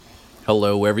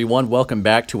Hello, everyone. Welcome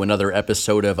back to another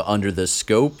episode of Under the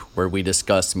Scope, where we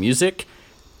discuss music.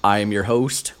 I am your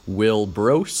host, Will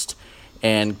Brost,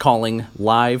 and calling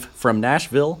live from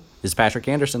Nashville is Patrick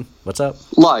Anderson. What's up?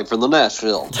 Live from the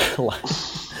Nashville.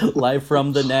 Live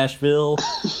from the Nashville.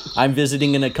 I'm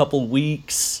visiting in a couple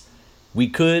weeks. We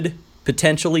could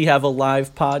potentially have a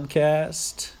live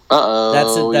podcast. We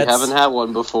haven't had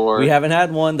one before. We haven't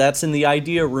had one. That's in the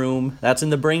idea room. That's in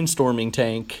the brainstorming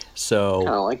tank. So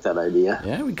kind of like that idea.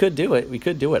 Yeah, we could do it.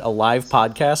 A live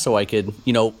podcast so I could,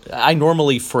 I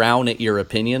normally frown at your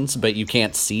opinions, but you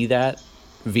can't see that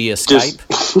via Skype.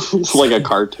 It's like a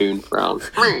cartoon frown.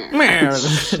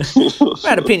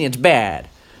 That opinion's bad.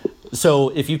 So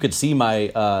if you could see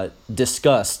my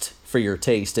disgust for your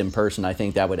taste in person, I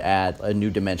think that would add a new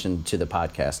dimension to the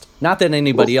podcast. Not that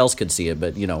anybody else could see it,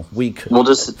 but we could.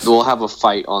 We'll have a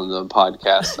fight on the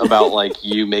podcast about like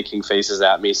you making faces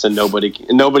at me, so nobody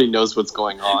knows what's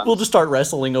going on. We'll just start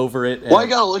wrestling over it. Why you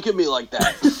gotta look at me like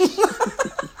that?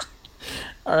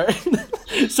 All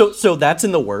right. So that's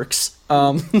in the works.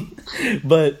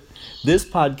 But this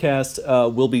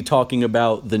podcast will be talking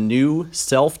about the new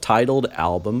self-titled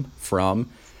album from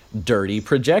Dirty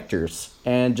Projectors.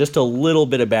 And just a little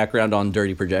bit of background on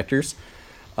Dirty Projectors.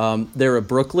 They're a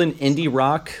Brooklyn indie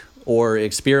rock or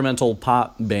experimental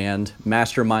pop band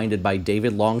masterminded by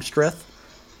David Longstreth.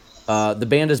 The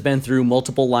band has been through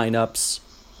multiple lineups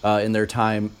in their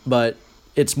time, but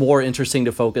it's more interesting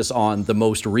to focus on the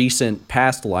most recent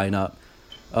past lineup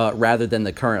rather than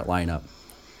the current lineup.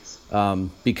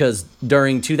 Because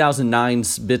during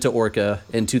 2009's Bitte Orca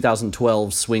and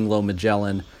 2012's Swing Low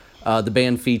Magellan, the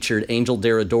band featured Angel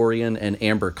Deradorian and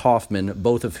Amber Kaufman,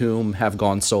 both of whom have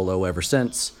gone solo ever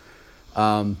since.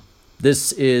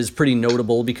 This is pretty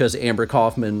notable because Amber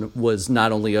Kaufman was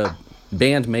not only a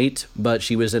bandmate, but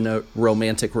she was in a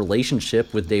romantic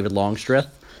relationship with David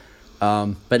Longstreth.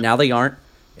 But now they aren't,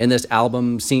 and this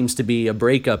album seems to be a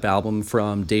breakup album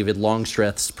from David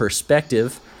Longstreth's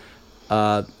perspective,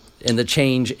 and the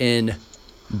change in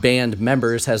band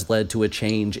members has led to a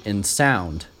change in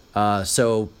sound.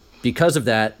 So because of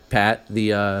that, Pat,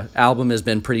 the album has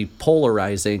been pretty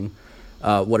polarizing.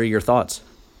 What are your thoughts?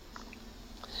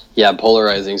 Yeah,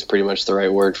 polarizing is pretty much the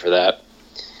right word for that.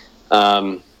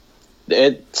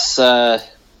 It's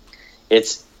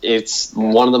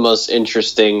one of the most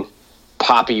interesting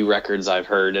poppy records I've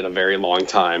heard in a very long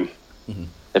time. Mm-hmm.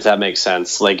 If that makes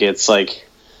sense.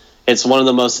 It's one of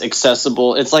the most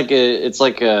accessible. It's like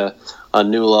a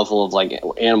new level of like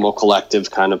Animal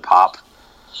Collective kind of pop.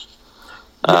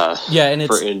 And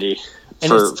it's for indie,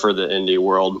 for the indie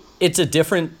world. It's a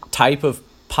different type of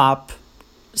pop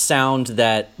sound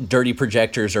that Dirty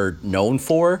Projectors are known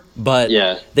for, but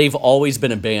they've always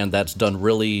been a band that's done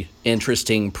really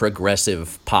interesting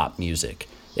progressive pop music.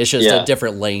 It's just a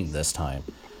different lane this time.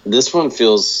 This one's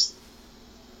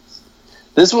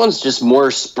just more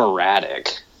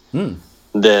sporadic than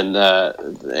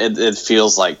it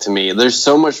feels like to me. There's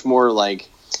so much more like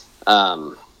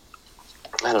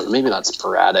I don't know, maybe not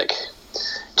sporadic.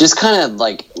 Just kind of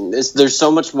like there's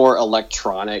so much more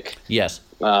electronic. Yes.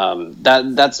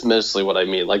 That's mostly what I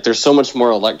mean. Like there's so much more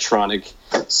electronic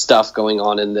stuff going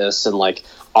on in this, and like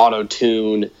auto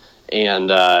tune,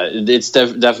 and it's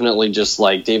definitely just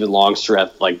like David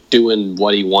Longstreth like doing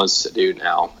what he wants to do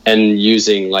now, and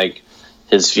using like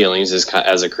his feelings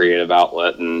as a creative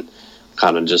outlet, and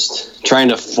kind of just trying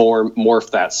to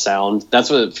morph that sound. That's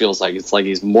what it feels like. It's like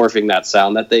he's morphing that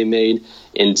sound that they made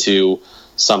into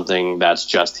something that's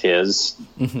just his.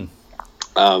 Mm-hmm.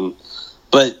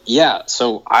 But yeah,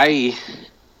 so the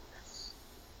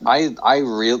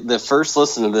first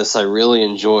listen to this I really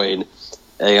enjoyed,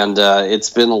 and it's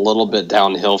been a little bit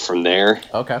downhill from there.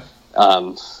 Okay.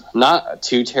 Not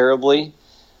too terribly,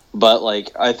 but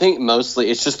like I think mostly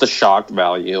it's just the shock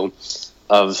value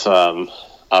of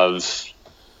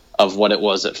what it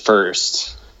was at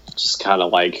first. Just kind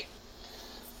of like,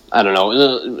 I don't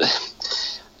know.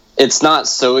 It's not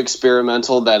so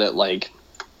experimental that it like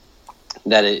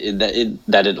that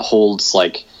it holds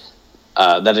like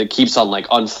that it keeps on like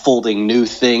unfolding new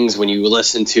things when you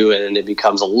listen to it, and it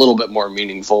becomes a little bit more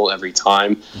meaningful every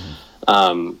time.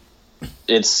 Mm-hmm.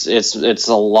 It's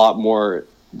a lot more,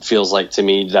 feels like to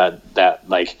me, that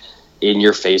like in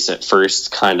your face at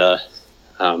first kind of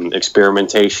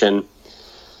experimentation,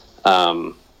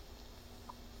 and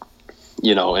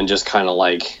just kind of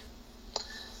like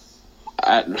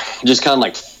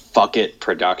fuck it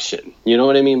production. You know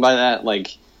what I mean by that?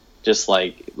 Like just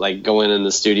like going in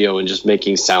the studio and just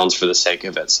making sounds for the sake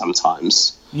of it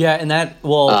sometimes. Yeah, and that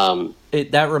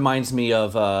that reminds me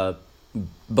of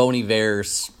Bon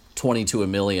Iver's 20 to a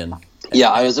Million. Yeah,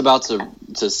 I was about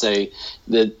to say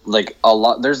that, like, a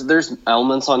lot there's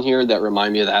elements on here that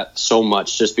remind me of that so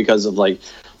much, just because of like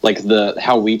the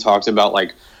how we talked about,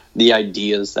 like, the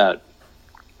ideas that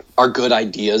are good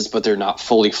ideas but they're not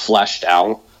fully fleshed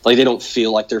out. Like, they don't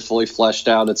feel like they're fully fleshed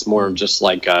out. It's more of just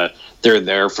like they're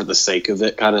there for the sake of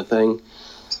it kind of thing,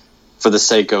 for the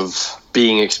sake of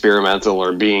being experimental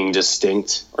or being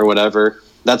distinct or whatever.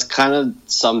 That's kind of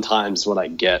sometimes what I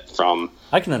get from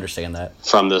I can understand that.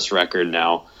 From this record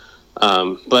now.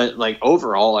 But, like,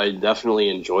 overall, I definitely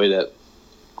enjoyed it.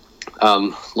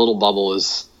 Little Bubble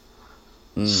is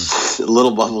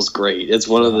Little Bubble's great. It's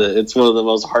one of the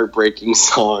most heartbreaking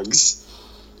songs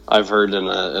I've heard in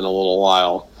a little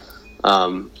while.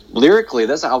 Lyrically,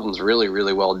 this album's really,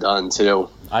 really well done too.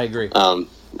 I agree.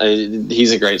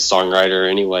 He's a great songwriter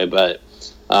anyway, but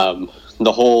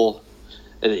the whole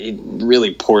it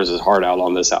really pours his heart out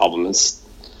on this album. It's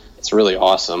really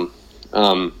awesome.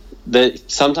 That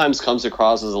sometimes comes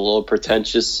across as a little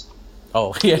pretentious.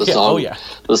 Oh yeah,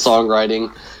 the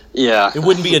songwriting. Yeah, it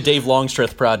wouldn't be a Dave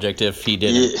Longstreth project if he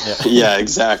didn't. Yeah,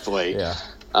 exactly. Yeah.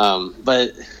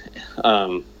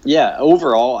 Yeah.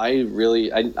 Overall,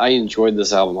 I enjoyed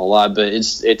this album a lot, but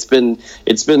it's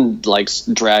been like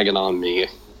dragging on me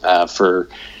for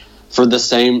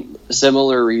the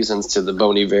similar reasons to the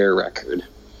Bon Iver record.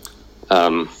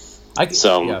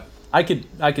 I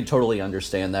could totally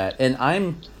understand that, and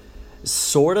I'm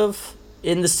sort of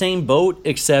in the same boat,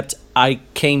 except I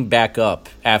came back up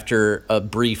after a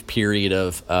brief period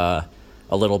of a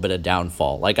little bit of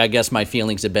downfall. Like, I guess my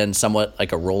feelings have been somewhat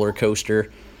like a roller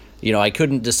coaster. You know, I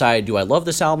couldn't decide, do I love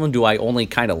this album? Do I only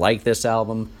kind of like this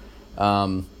album?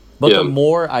 The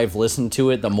more I've listened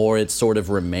to it, the more it's sort of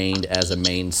remained as a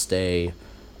mainstay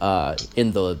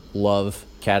in the love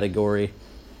category.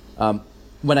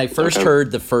 When I first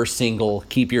heard the first single,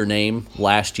 Keep Your Name,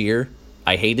 last year,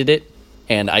 I hated it.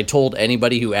 And I told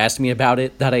anybody who asked me about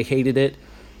it that I hated it.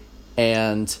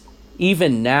 And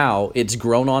even now, it's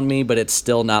grown on me, but it's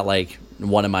still not like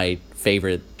one of my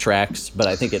favorite tracks. But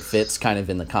I think it fits kind of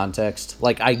in the context.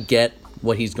 Like, I get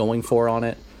what he's going for on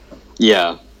it.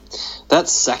 Yeah. That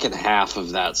second half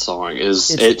of that song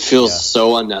it feels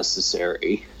so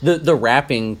unnecessary. The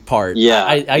rapping part, yeah,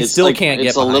 I still can't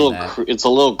get behind that. It's a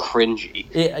little cringy.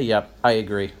 Yeah, I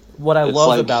agree. What I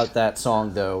love about that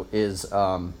song, though, is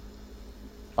not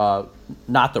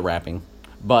the rapping,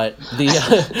 but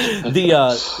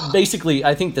the basically,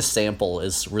 I think the sample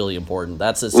is really important.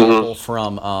 That's a sample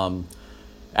from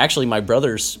actually my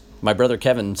brother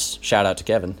Kevin's, shout out to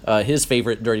Kevin, his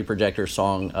favorite Dirty Projector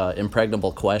song,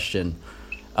 Impregnable Question.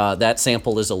 That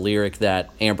sample is a lyric that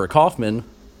Amber Kaufman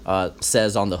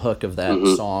says on the hook of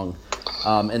that song.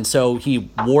 And so he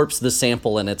warps the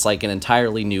sample, and it's like an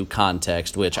entirely new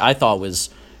context, which I thought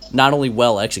was not only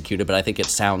well executed, but I think it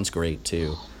sounds great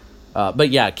too. But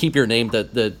yeah, Keep Your Name,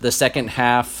 the second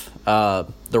half, the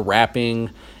rapping,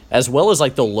 as well as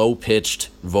like the low-pitched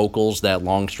vocals that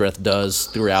Longstreth does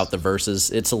throughout the verses,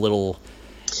 it's a little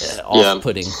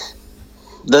off-putting.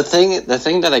 The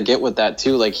thing that I get with that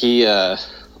too, like he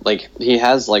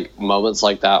has like moments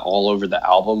like that all over the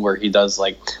album where he does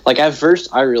like at first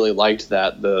I really liked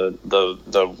that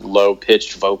the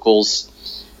low-pitched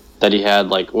vocals that he had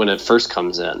like when it first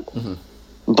comes in,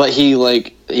 but he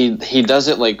does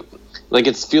it like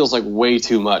it feels like way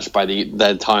too much by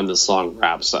that time the song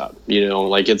wraps up. You know,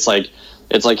 like it's like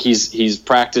he's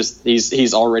practiced,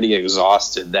 he's already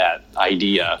exhausted that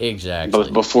idea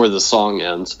exactly before the song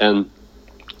ends, and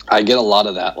I get a lot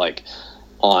of that like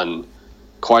on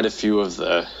quite a few of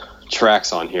the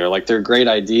tracks on here. Like, they're great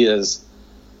ideas,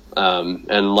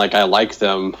 and like I like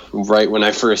them right when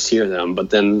I first hear them, but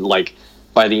then like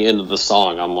by the end of the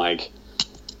song I'm like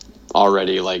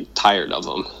already like tired of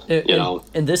them, you know.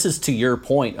 And this is to your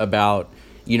point about,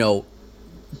 you know,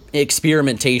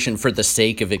 experimentation for the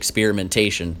sake of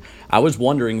experimentation. I was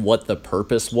wondering what the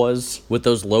purpose was with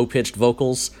those low-pitched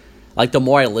vocals. Like, the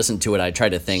more I listened to it, I try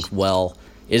to think, well,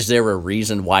 is there a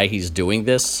reason why he's doing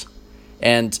this?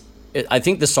 And I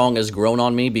think the song has grown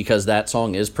on me because that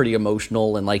song is pretty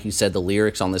emotional, and like you said, the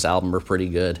lyrics on this album are pretty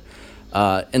good.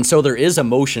 And so there is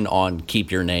emotion on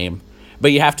Keep Your Name,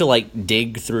 but you have to like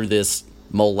dig through this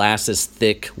molasses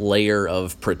thick layer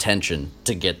of pretension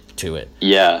to get to it.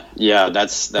 Yeah,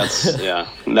 that's yeah,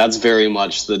 that's very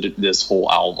much this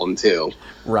whole album too.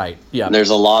 Right. Yeah. There's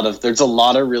a lot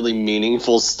of really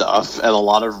meaningful stuff and a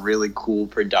lot of really cool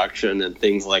production and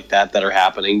things like that are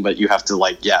happening, but you have to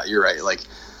like, yeah, you're right, like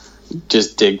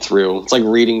just dig through. It's like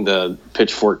reading the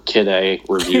Pitchfork Kid A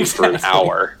review for an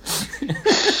hour.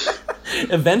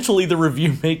 Eventually, the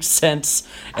review makes sense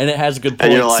and it has good points.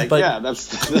 And you're like, but yeah,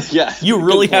 that's yeah. you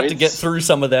really have to points. get through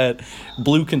some of that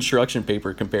blue construction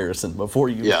paper comparison before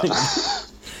you. Yeah.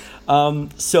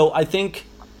 So I think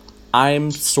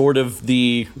I'm sort of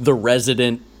the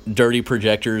resident Dirty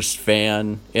Projectors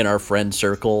fan in our friend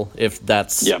circle, if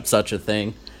that's such a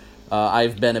thing.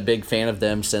 I've been a big fan of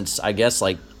them since, I guess,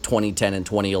 like 2010 and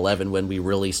 2011 when we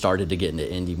really started to get into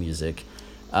indie music.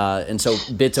 And so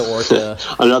Bit to Orca...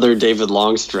 Another David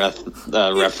Longstreth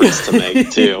reference to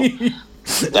make, too.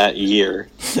 That year.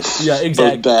 Yeah,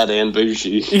 exactly. Both bad and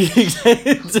bougie.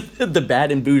 The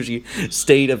bad and bougie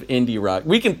state of indie rock.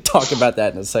 We can talk about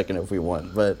that in a second if we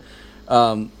want. But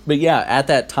yeah, at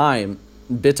that time,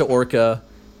 Bit to Orca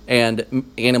and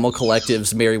Animal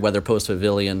Collective's Merryweather Post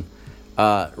Pavilion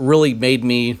really made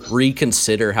me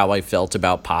reconsider how I felt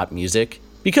about pop music.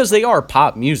 Because they are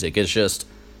pop music. It's just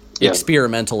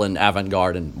experimental and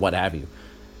avant-garde and what have you.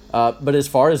 But as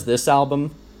far as this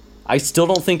album, I still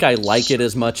don't think I like it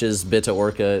as much as Bit to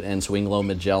Orca and Swing Low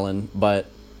Magellan, but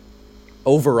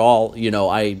overall, you know,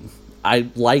 I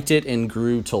liked it and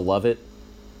grew to love it.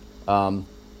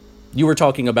 You were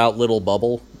talking about Little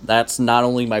Bubble. That's not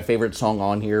only my favorite song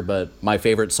on here, but my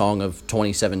favorite song of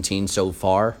 2017 so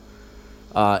far.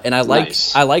 And I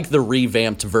like the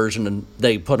revamped version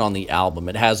they put on the album.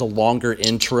 It has a longer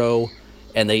intro,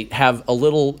 and they have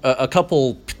a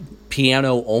couple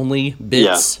piano only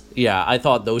bits. Yeah, I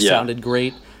thought those sounded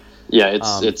great. Yeah,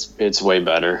 it's way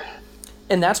better.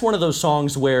 And that's one of those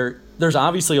songs where there's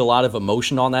obviously a lot of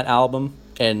emotion on that album,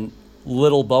 and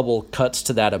Little Bubble cuts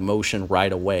to that emotion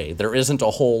right away. There isn't a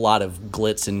whole lot of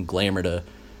glitz and glamour to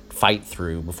fight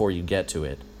through before you get to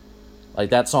it.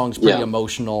 Like, that song's pretty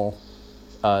emotional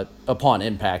upon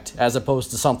impact, as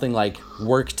opposed to something like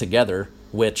Work Together,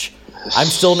 which I'm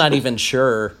still not even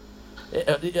sure.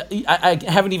 I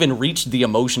haven't even reached the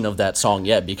emotion of that song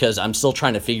yet because I'm still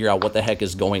trying to figure out what the heck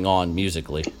is going on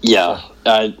musically.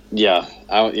 I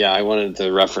wanted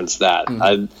to reference that.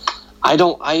 Mm-hmm.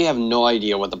 I have no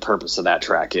idea what the purpose of that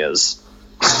track is.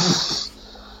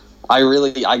 I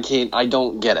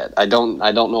don't get it. I don't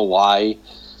know why.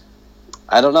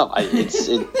 I don't know. I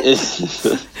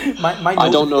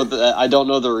don't know I don't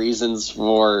know the reasons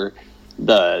for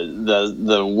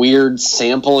the weird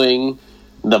sampling,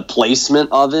 the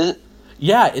placement of it.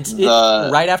 Yeah, it's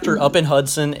right after Up in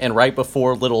Hudson and right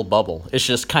before Little Bubble. It's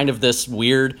just kind of this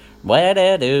weird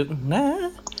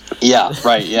Yeah,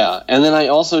 right, yeah. And then I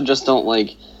also just don't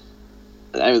like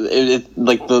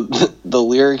like the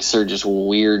lyrics are just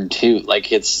weird too.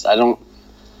 Like I don't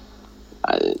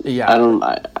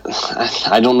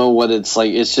know what it's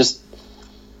like. It's just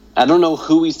I don't know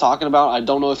who he's talking about. I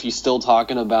don't know if he's still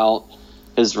talking about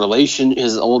his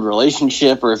old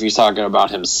relationship, or if he's talking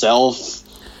about himself,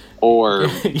 or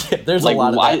there's like, a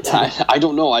lot of that too. I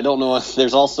don't know. I don't know if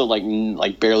there's also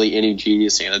like barely any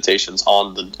Genius annotations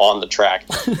on the track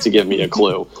to give me a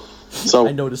clue. So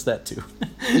I noticed that too.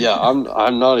 Yeah,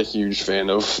 I'm not a huge fan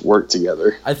of Work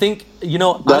Together. I think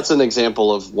that's an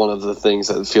example of one of the things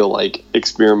that feel like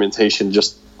experimentation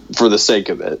just for the sake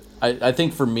of it. I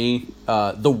think for me,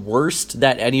 the worst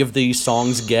that any of these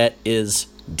songs get is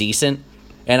decent.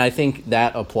 And I think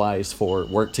that applies for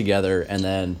Work Together and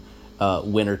then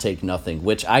Winner Take Nothing,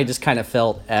 which I just kind of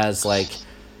felt as like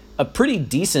a pretty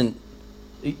decent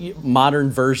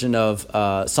modern version of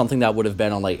something that would have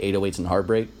been on like 808s and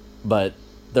Heartbreak, but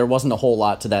there wasn't a whole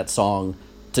lot to that song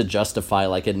to justify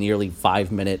like a nearly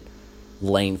 5-minute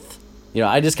length. You know,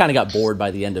 I just kind of got bored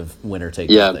by the end of Winner Take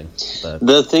Nothing. But.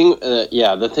 The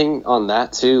thing on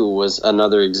that too was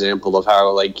another example of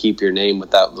how like Keep Your Name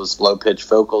without those low pitched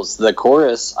vocals. The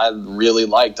chorus I really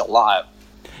liked a lot.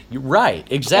 Right,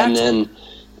 exactly.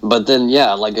 But then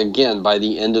like again, by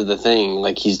the end of the thing,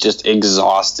 like he's just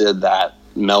exhausted that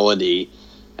melody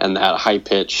and that high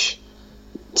pitch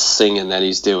singing that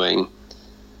he's doing.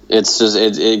 It's just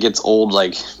it gets old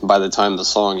like by the time the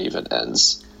song even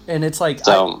ends. And it's like,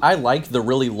 I like the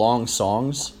really long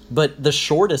songs, but the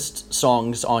shortest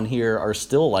songs on here are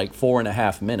still like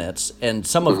 4.5 minutes, and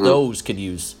some of those could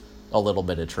use a little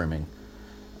bit of trimming.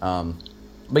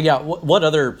 But yeah, what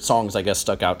other songs, I guess,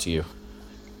 stuck out to you?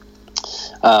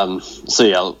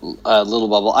 Little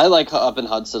Bubble. I like Up in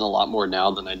Hudson a lot more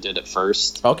now than I did at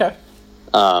first. Okay.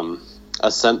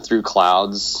 Ascent Through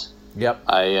Clouds. Yep.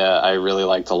 I really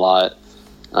liked a lot.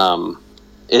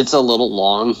 It's a little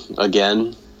long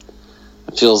again.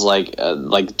 It feels like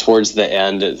towards the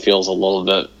end, it feels a little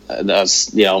bit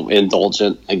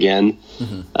indulgent again.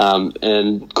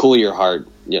 And Cool Your Heart.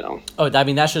 Oh, I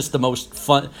mean, that's just the most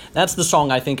fun. That's the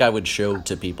song I think I would show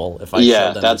to people if I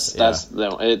showed them.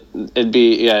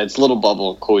 It's Little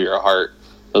Bubble, Cool Your Heart.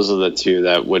 Those are the two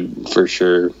that would for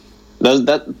sure.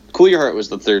 That Cool Your Heart was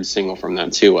the third single from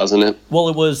that too, wasn't it? Well,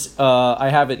 it was. I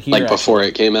have it here. Like before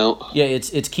it came out. Yeah,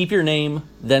 it's Keep Your Name,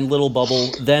 then Little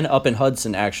Bubble, then Up in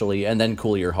Hudson actually, and then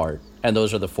Cool Your Heart, and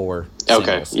those are the four singles.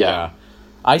 Okay, yeah.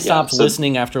 I stopped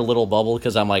listening after Little Bubble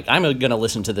because I'm like, I'm gonna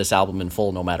listen to this album in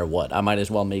full no matter what. I might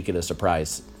as well make it a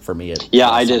surprise for me.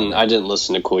 I didn't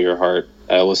listen to Cool Your Heart.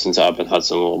 I listened to Up in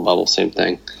Hudson, Little Bubble, same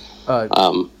thing.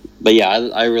 But yeah,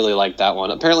 I really like that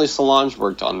one. Apparently Solange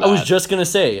worked on that. I was just gonna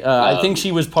say, I think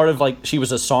she was part of she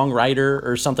was a songwriter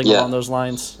or something along those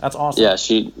lines. That's awesome. Yeah,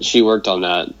 she worked on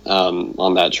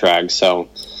that track. So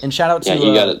and shout out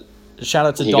to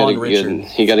Dawn Richard.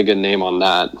 He got a good name on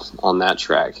that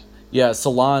track. Yeah,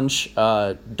 Solange,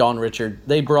 Dawn Richard.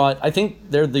 I think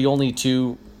they're the only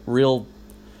two real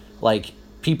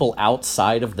people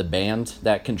outside of the band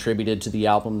that contributed to the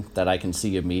album that I can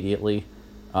see immediately.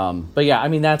 But yeah, I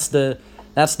mean that's the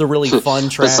really fun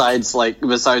track.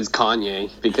 besides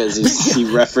Kanye, because he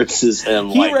references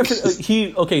him. So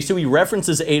he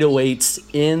references 808s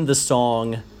in the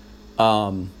song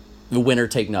 "The Winner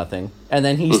Take Nothing," and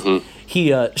then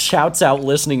he shouts out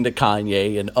listening to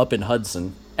Kanye and Up in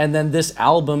Hudson, and then this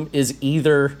album is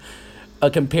either a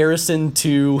comparison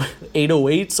to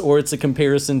 808s or it's a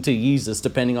comparison to Yeezus,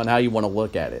 depending on how you want to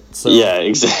look at it. So yeah,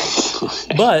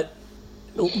 exactly. But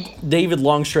David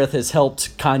Longstreth has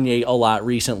helped Kanye a lot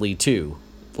recently too.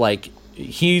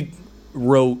 He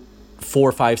wrote 4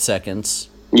 or 5 seconds.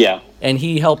 Yeah. And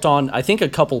he helped on, I think, a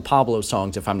couple Pablo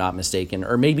songs, if I'm not mistaken,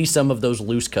 or maybe some of those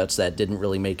loose cuts that didn't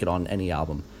really make it on any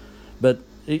album. But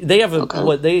they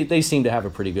have they seem to have a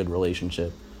pretty good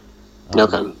relationship.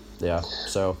 Okay. Yeah.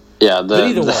 So. Yeah.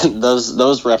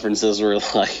 Those references were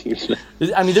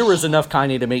I mean, there was enough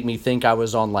Kanye to make me think I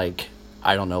was on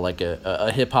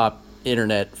a hip hop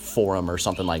internet forum or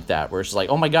something like that, where it's like,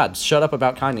 oh my god, shut up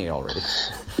about Kanye already.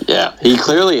 Yeah, he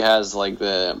clearly has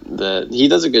he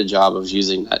does a good job of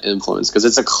using that influence, because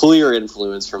it's a clear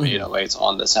influence from 808s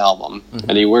on this album,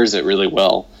 and he wears it really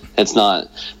well. It's not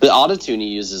the autotune he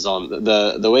uses on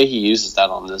the way he uses that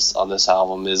on this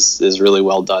album is really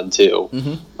well done too.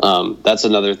 That's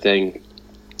another thing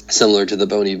similar to the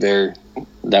Bon Iver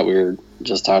that we were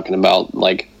just talking about,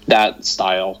 like that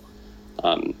style.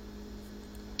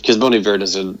 Because Bon Iver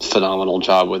does a phenomenal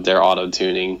job with their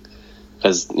auto-tuning,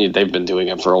 because they've been doing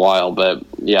it for a while. But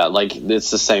yeah,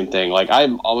 it's the same thing.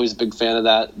 I'm always a big fan of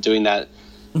that, doing that,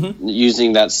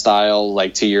 using that style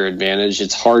to your advantage.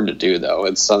 It's hard to do though.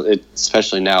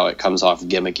 Especially now it comes off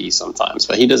gimmicky sometimes.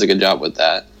 But he does a good job with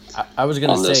that. I was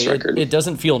going to say it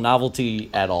doesn't feel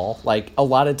novelty at all. A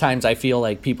lot of times I feel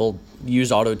like people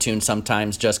use auto-tune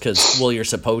sometimes just because you're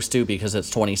supposed to, because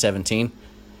it's 2017.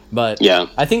 But yeah,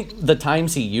 I think the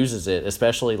times he uses it,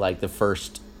 especially the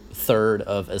first third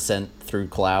of Ascent Through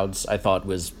Clouds, I thought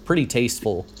was pretty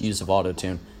tasteful use of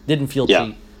autotune. Didn't feel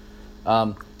cheap.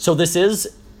 So this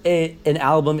is an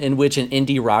album in which an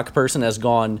indie rock person has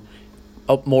gone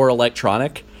more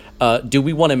electronic. Do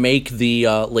we want to make the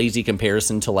lazy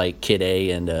comparison to Kid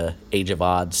A and Age of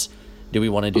Odds? Do we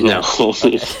want to do that? No.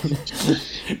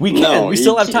 We can. No, we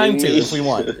still have time to if we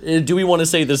want. Do we want to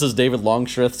say this is David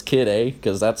Longstreth's Kid A?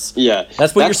 Because that's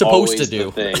what you're supposed to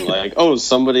do. The thing.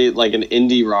 Somebody an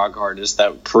indie rock artist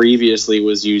that previously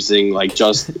was using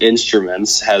just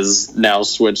instruments has now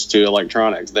switched to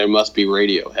electronics. There must be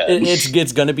Radiohead.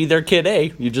 It's going to be their Kid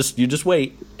A. You just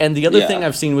wait. And the other thing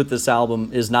I've seen with this album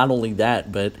is not only that,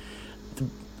 but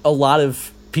a lot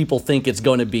of people think it's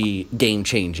going to be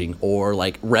game-changing or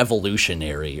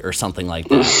revolutionary or something like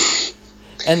that.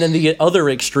 And then the other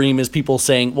extreme is people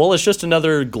saying, well, it's just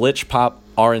another glitch pop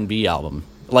R&B album.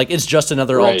 It's just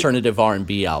another alternative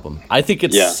R&B album. I think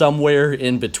it's somewhere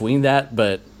in between that,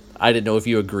 but I didn't know if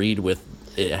you agreed with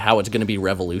how it's going to be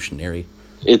revolutionary.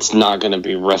 It's not going to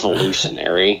be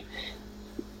revolutionary.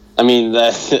 I mean,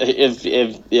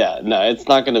 it's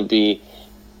not going to be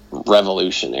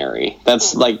revolutionary.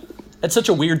 That's it's such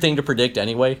a weird thing to predict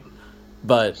anyway,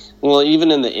 but even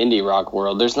in the indie rock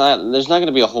world, there's not going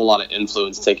to be a whole lot of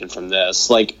influence taken from this.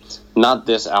 Not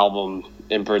this album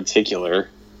in particular.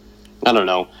 I don't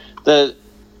know. The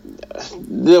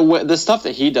stuff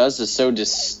that he does is so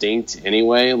distinct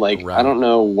anyway. I don't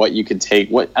know what you could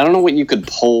take. I don't know what you could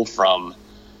pull from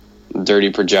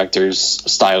Dirty Projectors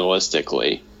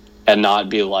stylistically, and not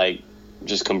be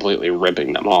just completely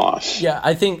ripping them off. Yeah,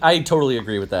 I totally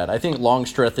agree with that. I think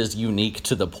Longstreth is unique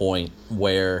to the point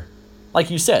where,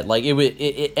 like you said,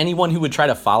 anyone who would try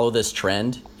to follow this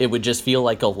trend, it would just feel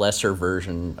like a lesser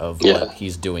version of what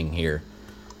he's doing here.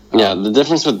 Yeah, the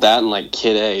difference with that and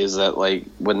Kid A is that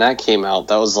when that came out,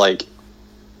 that was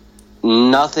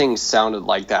nothing sounded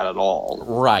like that at all.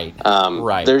 Right.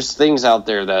 Right. There's things out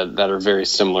there that are very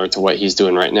similar to what he's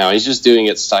doing right now. He's just doing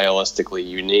it stylistically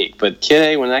unique. But Kid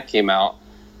A, when that came out,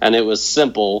 and it was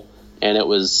simple, and it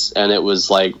was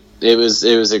like it was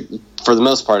for the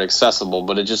most part accessible,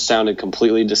 but it just sounded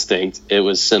completely distinct. It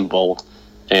was simple,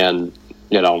 and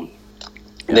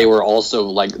they were also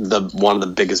like one of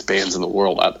the biggest bands in the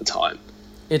world at the time.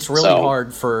 It's really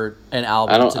hard for an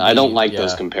album. I don't like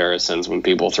those comparisons when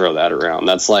people throw that around.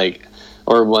 That's like,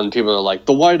 or when people are like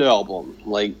the White Album,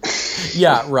 like,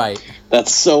 yeah, right.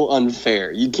 That's so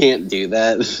unfair. You can't do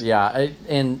that. Yeah,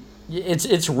 and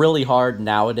it's really hard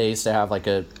nowadays to have like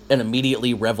an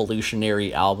immediately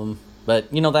revolutionary album.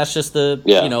 But that's just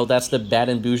that's the bad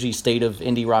and bougie state of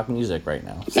indie rock music right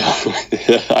now. So.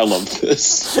 I love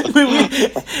this.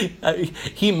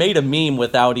 He made a meme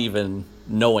without even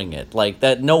knowing it, like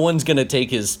that. No one's gonna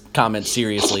take his comments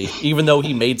seriously, even though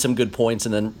he made some good points,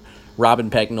 and then Robin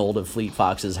Pecknold of Fleet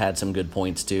Foxes had some good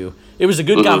points too. It was a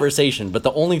good conversation, but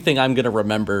the only thing I'm gonna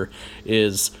remember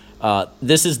is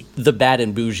this is the bad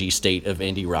and bougie state of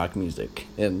indie rock music,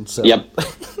 and so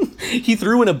he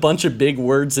threw in a bunch of big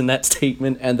words in that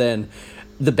statement, and then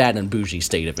the bad and bougie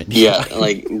state of indie rock.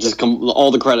 Like just all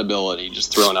the credibility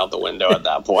just thrown out the window at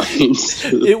that point.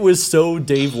 It was so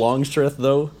Dave Longstreth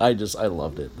though. I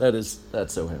loved it. That's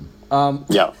so him.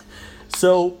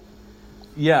 So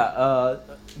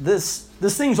this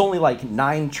thing's only like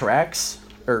 9 tracks,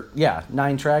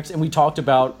 and we talked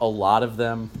about a lot of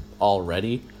them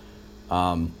already.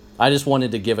 I just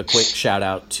wanted to give a quick shout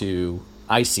out to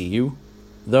I See You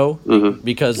though,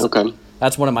 because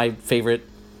that's one of my favorite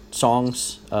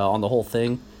songs on the whole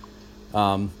thing.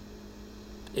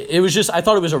 It was just, I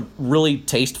thought it was a really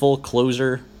tasteful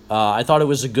closer. I thought it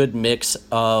was a good mix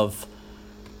of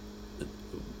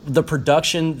the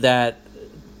production that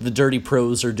the Dirty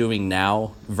Pros are doing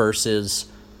now versus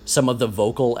some of the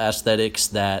vocal aesthetics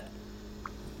that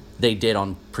they did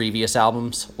on previous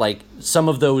albums. Like some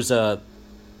of those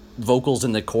vocals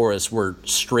in the chorus were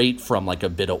straight from like a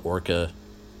Bit of Orca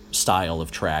style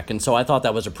of track, and so I thought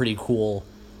that was a pretty cool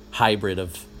hybrid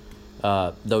of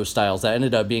those styles that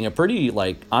ended up being a pretty,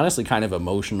 like, honestly kind of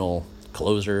emotional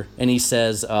closer. And he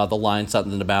says the line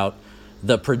something about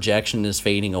the projection is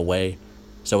fading away,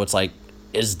 so it's like,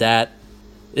 is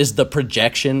the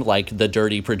projection like the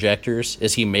Dirty Projectors?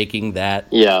 Is he making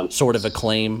that sort of a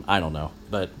claim? I don't know,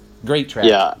 but great track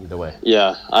either way.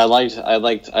 I liked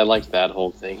that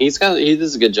whole thing. He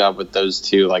does a good job with those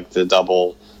two, like the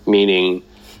double meaning.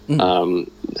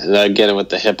 Again, with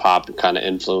the hip hop kind of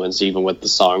influence, even with the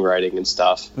songwriting and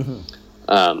stuff.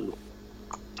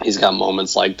 He's got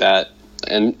moments like that,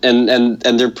 and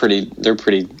they're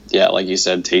pretty, like you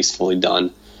said, tastefully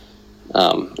done.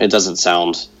 It doesn't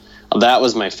sound. That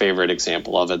was my favorite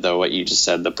example of it, though. What you just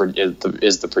said,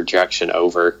 is the projection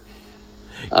over,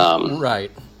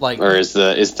 right? Like, or is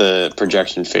the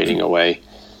projection fading away?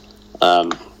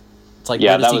 It's like,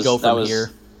 where does he go from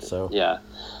here? So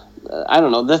I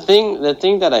don't know. The thing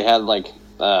that I had like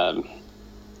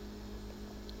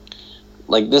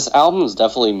this album's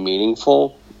definitely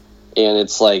meaningful, and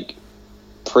it's like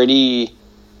pretty.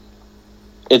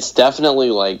 It's definitely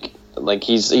like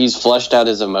he's fleshed out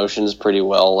his emotions pretty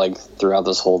well, like throughout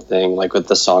this whole thing, like with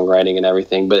the songwriting and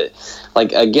everything. But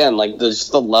like again, like there's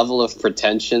the level of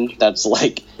pretension that's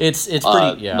like it's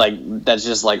pretty like that's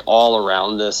just like all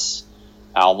around this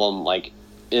album. Like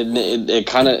it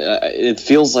kind of it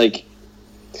feels like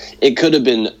it could have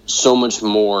been so much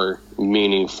more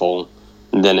meaningful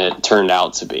than it turned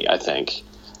out to be. I think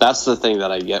that's the thing that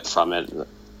I get from it.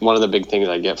 One of the big things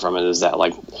I get from it is that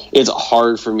like it's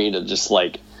hard for me to just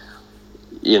like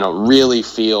really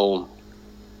feel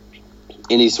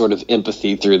any sort of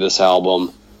empathy through this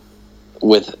album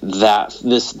with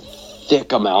this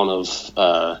thick amount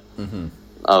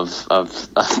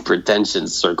of pretension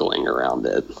circling around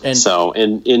it. And so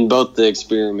in both the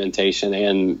experimentation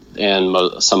and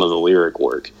some of the lyric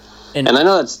work, and I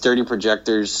know that's Dirty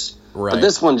Projectors, right, but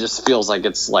this one just feels like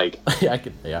it's like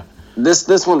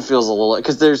this one feels a little,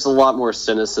 because there's a lot more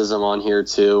cynicism on here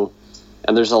too,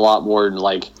 and there's a lot more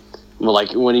like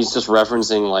when he's just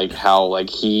referencing like how like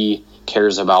he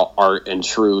cares about art and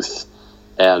truth,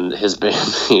 and his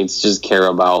bandmates would just care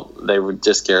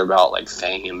about like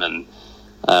fame and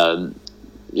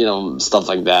stuff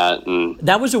like that. And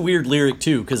that was a weird lyric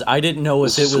too, because I didn't know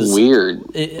if it was weird.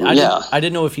 I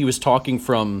didn't know if he was talking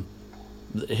from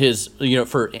his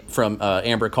from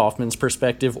Amber Kaufman's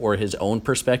perspective or his own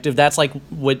perspective. That's like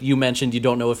what you mentioned. You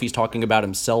don't know if he's talking about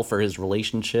himself or his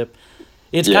relationship.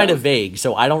 It's kind of vague,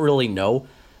 so I don't really know.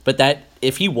 But that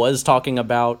if he was talking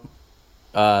about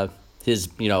his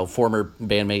former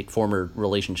bandmate, former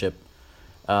relationship.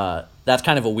 That's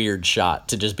kind of a weird shot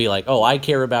to just be like, oh, I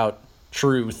care about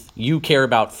truth, you care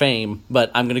about fame, but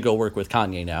I'm gonna go work with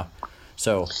Kanye now.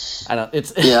 So I don't.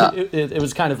 It's Yeah. it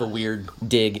was kind of a weird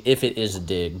dig, if it is a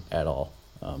dig at all.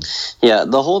 Yeah,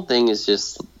 the whole thing is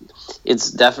just, it's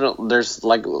definitely, there's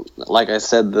like I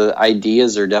said, the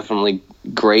ideas are definitely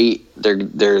great.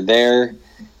 They're there,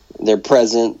 they're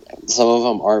present. Some of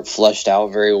them aren't fleshed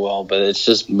out very well, but it's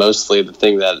just mostly the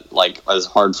thing that like is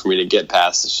hard for me to get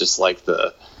past. It's just like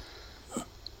the,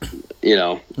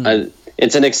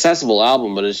 it's an accessible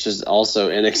album, but it's just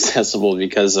also inaccessible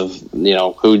because of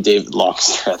who David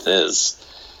Longstreth is.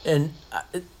 And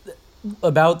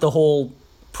about the whole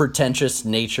pretentious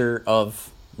nature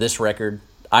of this record,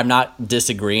 I'm not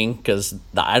disagreeing, because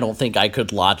I don't think I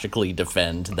could logically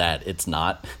defend that it's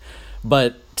not.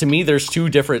 But to me, there's two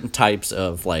different types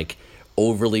of like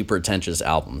overly pretentious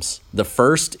albums. The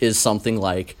first is something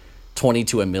like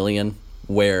 22 a Million,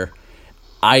 where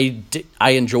I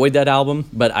enjoyed that album,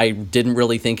 but I didn't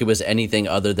really think it was anything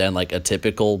other than like a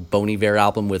typical Bon Iver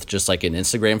album with just like an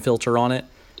Instagram filter on it.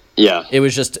 Yeah. It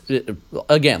was just,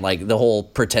 again, like the whole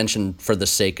pretension for the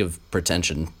sake of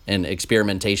pretension and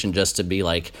experimentation, just to be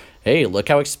like, hey, look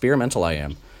how experimental I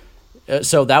am.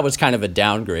 So that was kind of a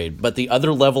downgrade. But the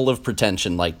other level of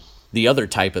pretension, like the other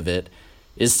type of it,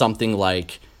 is something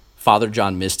like Father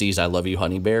John Misty's I Love You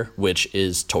Honey Bear, which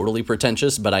is totally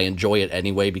pretentious, but I enjoy it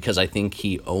anyway because I think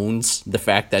he owns the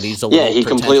fact that he's a little he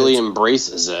pretentious. completely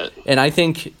embraces it. And I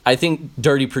think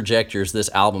Dirty Projectors,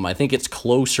 this album, I think it's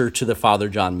closer to the Father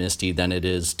John Misty than it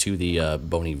is to the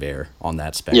Bon Iver on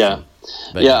that spectrum. Yeah.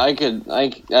 But, yeah,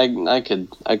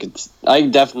 I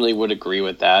definitely would agree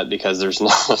with that, because there's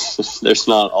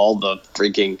not all the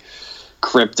freaking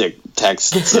cryptic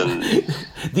texts and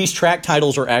these track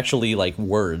titles are actually like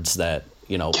words that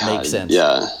make sense.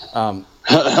 Yeah.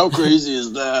 How crazy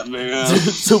is that, man?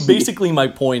 So basically, my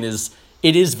point is,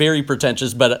 it is very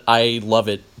pretentious, but I love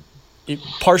it.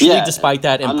 Partially despite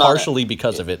that, and partially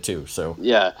because of it too. So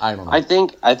yeah, I don't know. I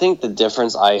think the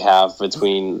difference I have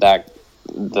between that,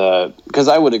 because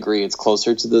I would agree it's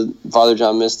closer to the Father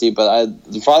John Misty,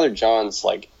 but the Father John's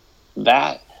like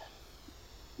that.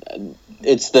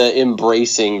 It's the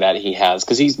embracing that he has,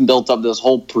 because he's built up this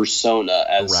whole persona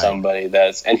as somebody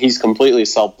and he's completely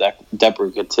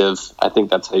self-deprecative. I think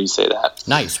that's how you say that.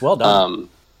 Nice, well done.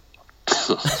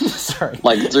 Sorry.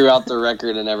 Like throughout the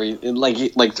record and everything,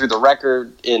 like through the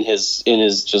record, in his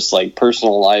just like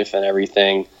personal life and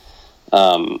everything.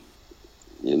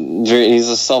 He's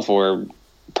a self-aware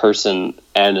person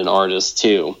and an artist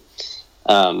too.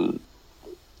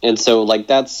 And so like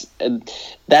that's and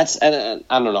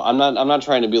I don't know. I'm not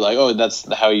trying to be like, oh, that's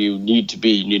how you need to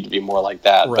be. You need to be more like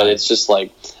that. Right. But it's just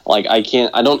like I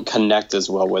don't connect as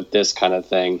well with this kind of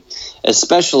thing,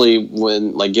 especially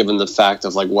when like given the fact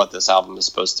of like what this album is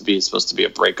supposed to be. It's supposed to be a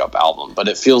breakup album, but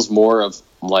it feels more of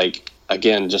like,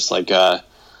 again, just like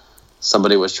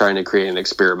somebody was trying to create an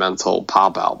experimental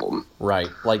pop album. Right.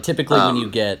 Like typically when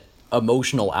you get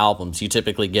emotional albums, you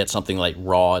typically get something like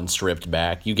Raw and Stripped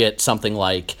Back. You get something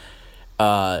like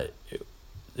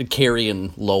Carrie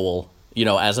and Lowell,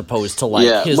 as opposed to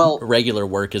like his regular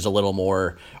work is a little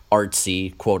more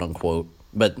artsy, quote unquote,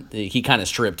 but he kind of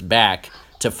stripped back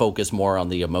to focus more on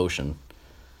the emotion.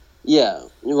 Yeah.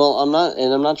 Well, I'm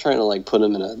not trying to like put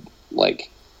him in a like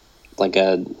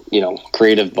a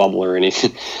creative bubble or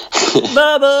anything.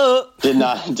 Bubble. did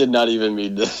not even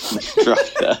mean to drop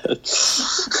that.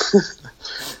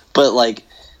 But like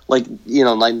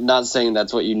not saying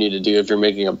that's what you need to do if you're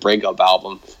making a breakup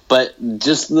album, but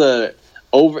just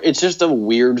it's just a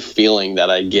weird feeling that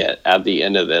I get at the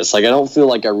end of this. Like I don't feel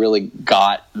like I really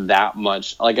got that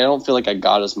much. Like I don't feel like I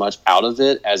got as much out of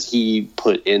it as he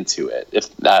put into it.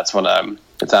 If that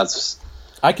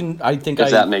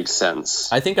makes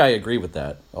sense. I think I agree with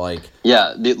that. Like,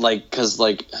 yeah, because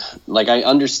I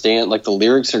understand, like, the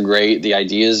lyrics are great, the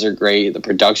ideas are great, the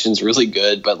production's really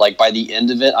good, but like by the end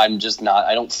of it, I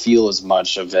don't feel as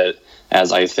much of it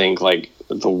as I think like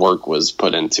the work was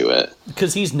put into it.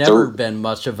 Because he's never been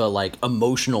much of a like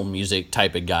emotional music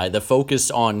type of guy. The focus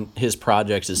on his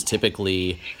projects is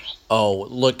typically, oh,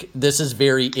 look, this is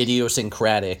very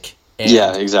idiosyncratic. And,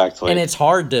 yeah, exactly. And it's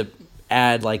hard to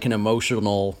add like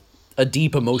a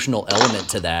deep emotional element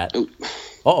to that.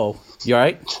 Uh-oh, you all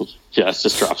right? Yeah, I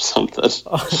just dropped something.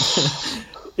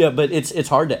 Yeah, but it's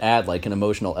hard to add like an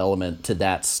emotional element to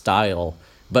that style,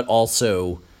 but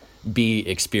also be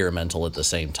experimental at the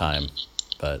same time.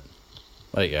 But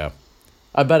yeah.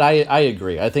 But I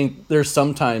agree. I think there's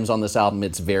sometimes on this album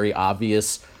it's very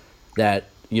obvious that,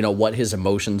 what his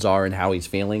emotions are and how he's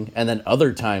feeling. And then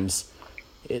other times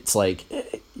it's like,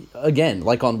 again,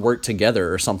 like on Work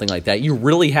Together or something like that, you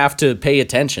really have to pay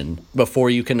attention before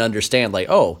you can understand, like,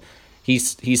 oh,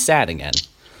 he's sad again.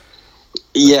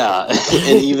 Yeah,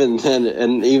 and even then,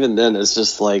 it's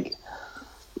just like,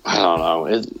 I don't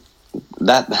know.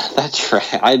 That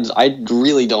track, I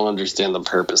really don't understand the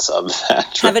purpose of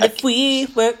that track. Have it if we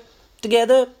work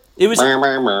together. It was.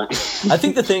 I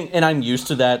think the thing, and I'm used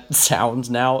to that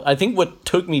sound now. I think what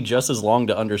took me just as long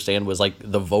to understand was like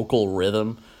the vocal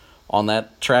rhythm on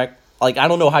that track. Like, I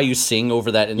don't know how you sing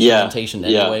over that instrumentation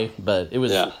anyway, but it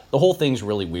was the whole thing's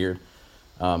really weird.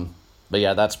 But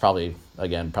yeah, that's probably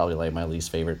like my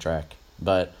least favorite track.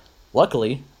 But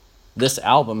luckily, this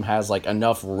album has like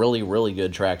enough really, really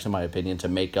good tracks, in my opinion, to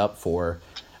make up for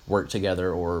Work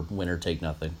Together or Winner Take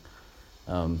Nothing.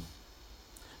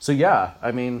 So yeah,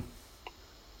 I mean,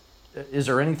 is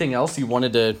there anything else you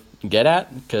wanted to get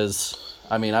at? Because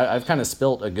I mean, I've kind of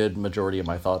spilt a good majority of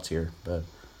my thoughts here, but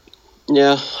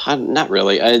yeah, not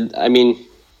really. I mean,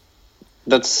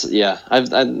 that's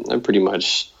I've pretty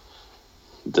much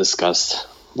discussed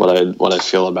what I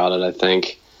feel about it. I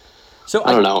think. So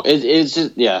I don't know. It's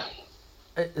just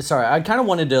Sorry, I kind of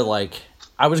wanted to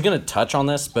I was gonna touch on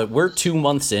this, but we're 2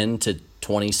 months into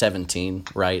 2017,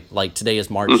 right? Like today is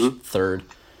March 3rd,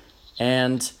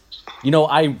 and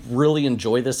I really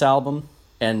enjoy this album,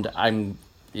 and I'm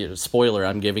spoiler,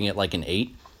 I'm giving it like an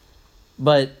 8,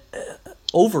 but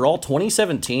overall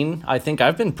 2017, I think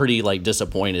I've been pretty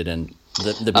disappointed in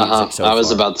the music so far. I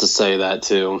was about to say that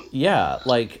too. Yeah,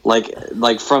 like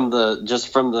from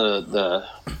the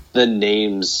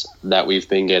names that we've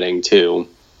been getting too.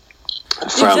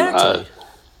 Exactly.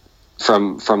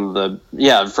 From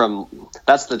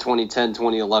that's the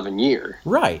 2010-2011 year.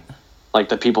 Right. Like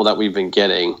the people that we've been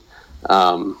getting. It's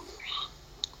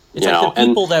like the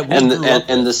people that we grew up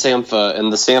and with.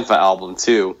 the Sampha album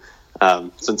too.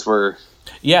 Since we're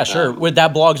yeah, sure. With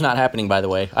that blog's not happening, by the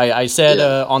way. I said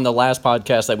on the last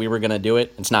podcast that we were going to do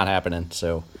it. It's not happening.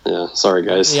 So yeah, sorry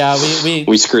guys. Yeah,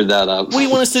 we screwed that up. What do you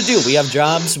want us to do? We have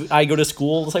jobs. I go to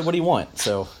school. It's like, what do you want?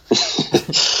 So,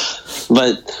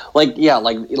 but like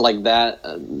that,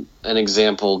 an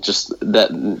example, just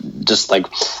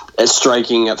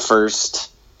striking at first.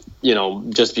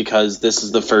 Just because this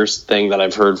is the first thing that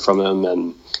I've heard from him,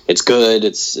 and it's good.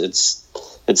 It's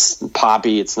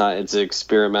poppy. It's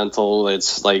experimental.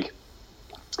 It's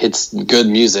good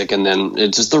music, and then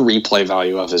it's just the replay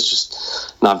value of it's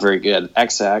just not very good.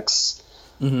 XX.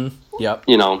 Mm-hmm. Yep.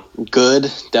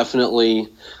 Good, definitely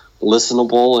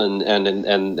listenable, and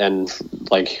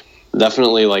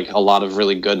definitely a lot of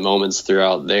really good moments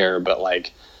throughout there. But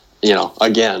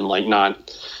again,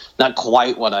 not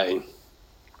quite what I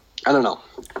don't know.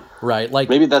 Right.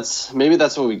 Maybe that's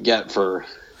what we get for,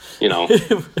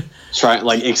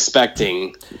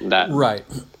 expecting that. Right.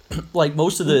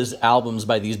 Most of those albums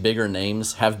by these bigger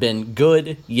names have been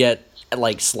good, yet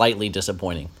slightly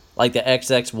disappointing. Like the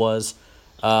XX was.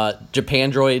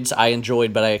 Japandroids I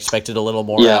enjoyed, but I expected a little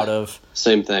more out of.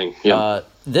 Same thing. Yeah.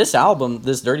 This album,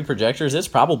 this Dirty Projectors, it's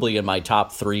probably in my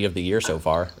top 3 of the year so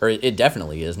far. Or it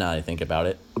definitely is now that I think about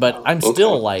it. But I'm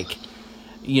still I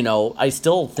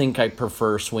still think I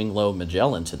prefer Swing Low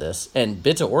Magellan to this. And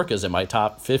Bits of Orca's in my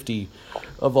top 50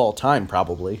 of all time,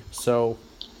 probably. So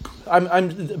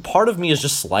I'm part of me is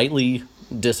just slightly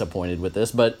disappointed with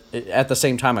this, but at the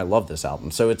same time I love this album.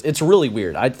 So it's really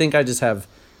weird. I think I just have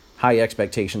high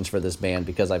expectations for this band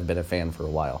because I've been a fan for a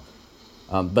while.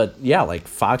 But yeah,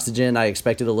 Foxygen, I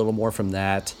expected a little more from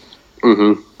that.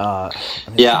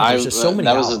 Mm-hmm. There's just so many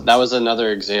albums. That was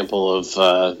another example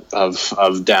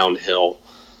of downhill.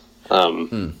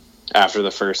 After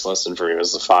the first listen for me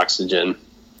was the Foxygen.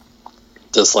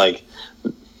 Just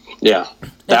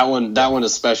that one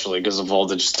especially because of all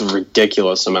the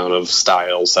ridiculous amount of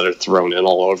styles that are thrown in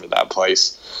all over that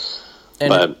place.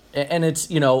 And it's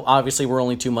obviously we're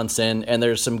only 2 months in, and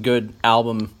there's some good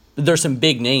there's some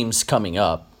big names coming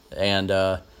up, and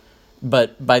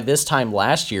but by this time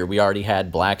last year we already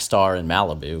had Black Star and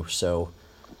Malibu, so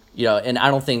and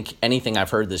I don't think anything I've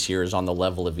heard this year is on the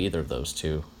level of either of those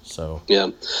two. So yeah,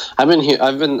 I've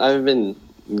been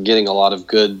getting a lot of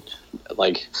good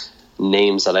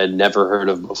names that I'd never heard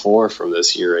of before from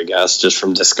this year, I guess, just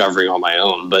from discovering on my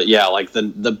own. But yeah,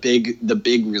 the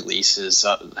big releases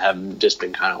have just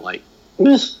been kind of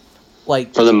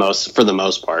for the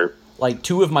most part.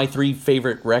 2 of my 3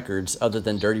 favorite records, other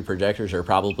than Dirty Projectors, are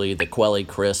probably the Quelly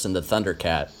Chris and the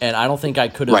Thundercat, and I don't think I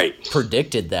could have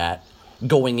predicted that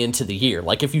going into the year.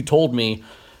 If you told me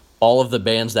all of the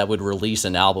bands that would release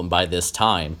an album by this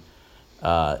time,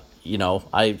 I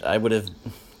would have,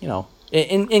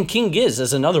 And King Giz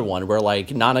is another one where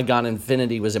Nonagon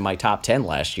Infinity was in my top 10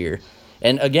 last year,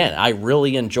 And again, I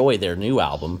really enjoy their new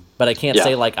album, but I can't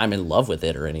say like I'm in love with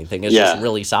it or anything. It's just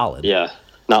really solid. Yeah,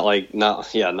 not like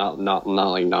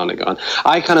Nonagon.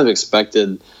 I kind of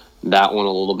expected that one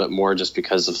a little bit more just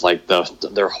because of like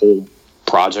their whole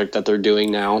project that they're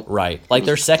doing now. Right, like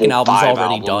their second album's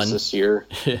already done this year.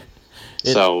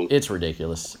 It's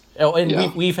ridiculous. Oh,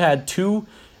 and we've had 2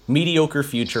 mediocre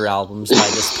Future albums by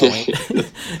this point.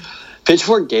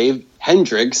 Pitchfork gave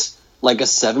Hendrix like a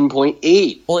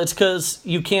 7.8. Well, it's because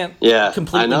you can't.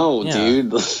 Completely. I know,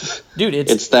 dude. Dude,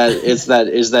 it's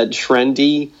that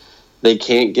trendy. They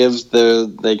can't give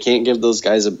those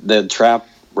guys the trap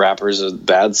rappers a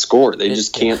bad score. They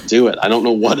just can't do it. I don't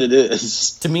know what it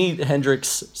is. To me,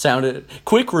 Hendrix sounded.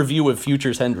 Quick review of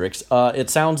Future's Hendrix. It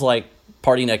sounds like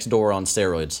Party Next Door on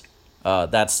steroids.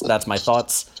 That's my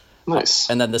thoughts. Nice.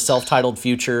 And then the self-titled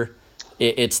Future,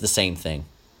 it's the same thing.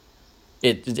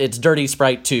 It's Dirty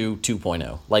Sprite 2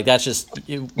 2.0. Like that's just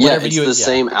whatever it's the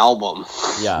same album.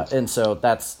 Yeah, and so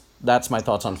that's my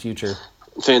thoughts on Future.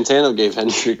 Fantano gave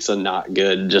Hendrix a not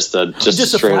good, just a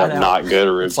straight up not good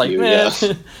review. It's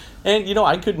like, and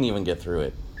I couldn't even get through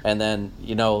it. And then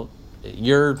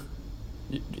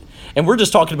and we're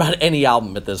just talking about any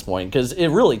album at this point because it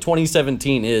really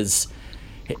 2017 is.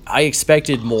 I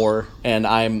expected more, and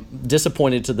I'm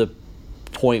disappointed to the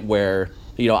point where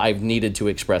I've needed to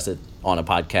express it on a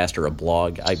podcast or a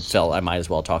blog. I felt I might as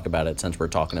well talk about it since we're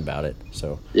talking about it.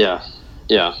 So yeah,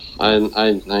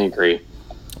 I agree.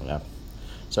 Yeah,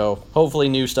 so hopefully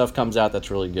new stuff comes out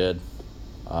that's really good.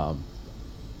 But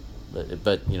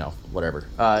whatever.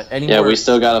 We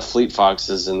still got a Fleet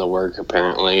Foxes in the work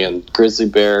apparently, and Grizzly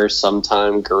Bear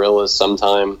sometime, Gorillaz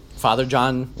sometime. Father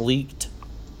John leaked.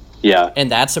 Yeah, and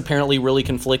that's apparently really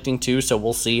conflicting too. So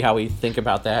we'll see how we think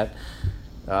about that.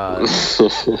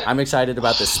 I'm excited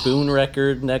about the Spoon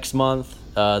record next month.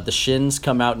 The Shins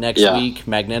come out next week.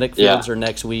 Magnetic Fields are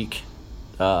next week.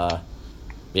 I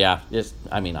don't know.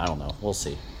 We'll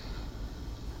see.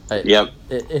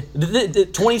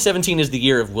 2017 is the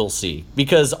year of we'll see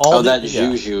because that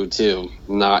Juju too,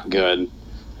 not good.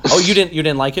 Oh, you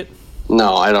didn't like it?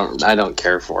 No, I don't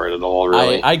care for it at all.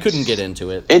 Really, I couldn't get into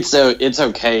it. It's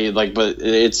okay, like, but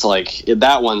it's like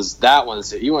that one's.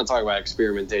 You want to talk about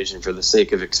experimentation for the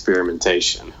sake of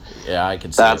experimentation? Yeah, I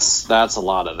could. That's a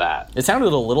lot of that. It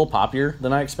sounded a little poppier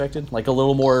than I expected, like a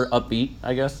little more upbeat,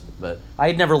 I guess. But I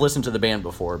had never listened to the band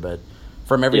before, but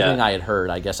from everything I had heard,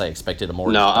 I guess I expected a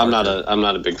more. No, I'm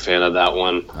not a big fan of that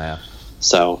one. Yeah.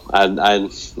 So I'm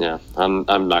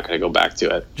not going to go back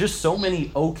to it. Just so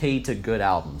many okay to good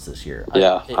albums this year.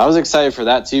 I was excited for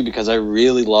that too because I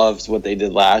really loved what they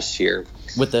did last year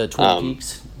with the Twin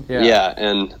Peaks.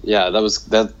 That's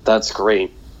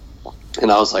great.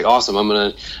 And I was like, awesome! I'm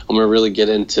gonna really get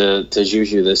into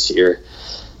Juju this year,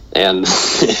 and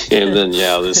then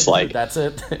this like that's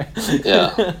it.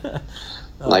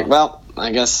 Well,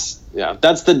 I guess. Yeah,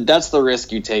 that's the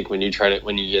risk you take when you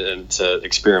get into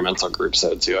experimental groups,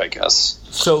 though, too, I guess.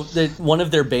 So one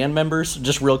of their band members,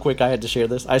 just real quick, I had to share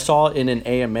this. I saw in an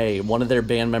AMA, one of their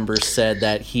band members said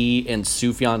that he and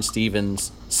Sufjan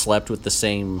Stevens slept with the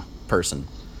same person.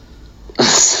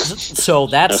 So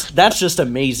that's just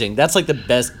amazing. That's like the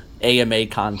best AMA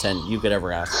content you could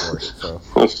ever ask for. So.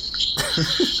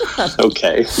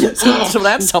 Okay. So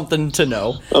that's something to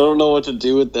know. I don't know what to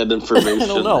do with that information. I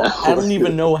don't know. I don't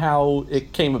even know how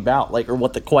it came about, or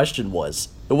what the question was.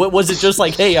 What was it? Just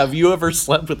like, hey, have you ever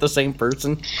slept with the same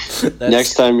person?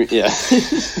 Next time, yeah.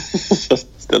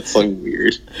 That's so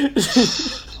weird.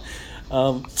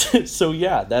 So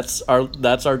yeah, that's our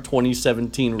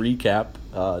 2017 recap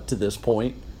to this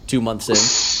point. 2 months in.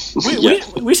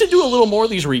 We should do a little more of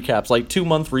these recaps, like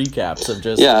 2-month recaps of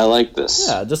just... Yeah, I like this.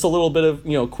 Yeah, just a little bit of,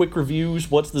 quick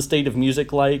reviews. What's the state of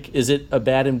music like? Is it a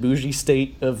bad and bougie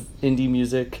state of indie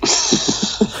music?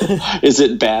 Is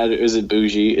it bad? Is it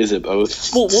bougie? Is it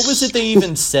both? Well, what was it they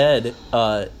even said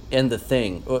in the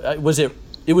thing?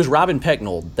 It was Robin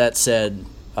Pecknold that said...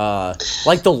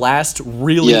 like the last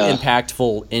really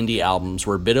impactful indie albums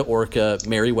were Bit of Orca,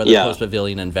 Merryweather Post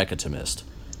Pavilion, and Veckatimist.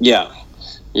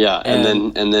 Yeah,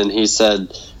 and then he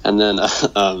said, and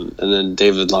then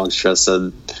David Longstreth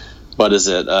said, "What is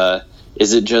it?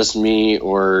 Is it just me,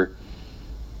 or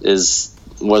is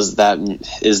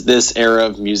this era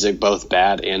of music both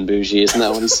bad and bougie?" Isn't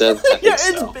that what he said?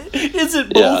 Is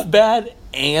it both bad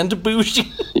and bougie?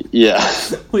 Yeah.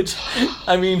 Which,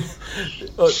 I mean,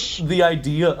 the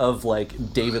idea of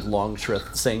like David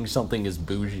Longstreth saying something is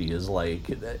bougie is like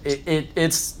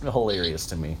it's hilarious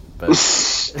to me, but.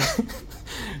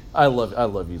 I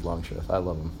love you, Longstreth. I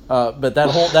love him. But that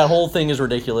whole thing is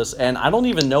ridiculous, and I don't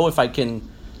even know if I can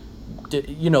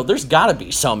there's got to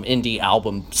be some indie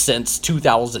album since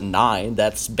 2009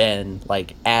 that's been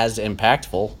like as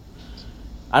impactful.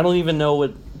 I don't even know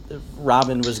what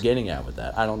Robin was getting at with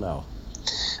that. I don't know.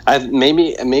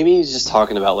 Maybe he's just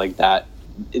talking about like that,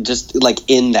 just like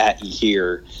in that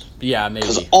year. Yeah, maybe.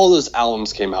 Because all those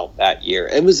albums came out that year.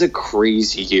 It was a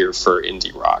crazy year for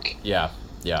indie rock. Yeah.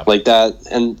 Like that,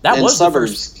 and was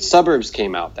Suburbs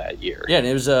came out that year. Yeah, and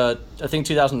it was I think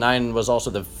 2009 was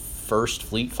also the first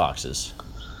Fleet Foxes.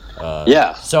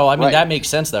 Yeah. So I mean that makes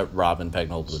sense that Robin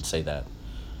Pegnhold would say that.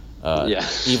 Yeah.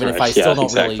 Even if I still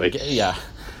don't really. Yeah.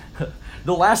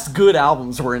 The last good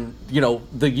albums were in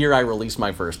the year I released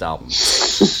my first album.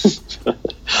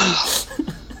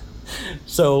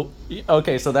 So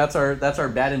okay, so that's our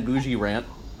Bad and Bougie rant.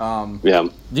 Yeah.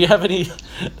 Do you have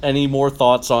any more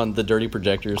thoughts on the Dirty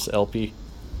Projectors LP?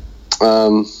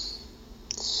 I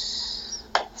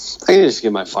can just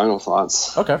give my final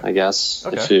thoughts. Okay. I guess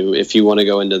okay. if you want to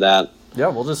go into that. Yeah,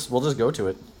 we'll just go to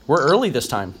it. We're early this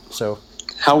time, so.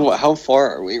 How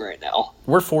far are we right now?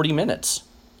 We're 40 minutes.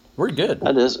 We're good.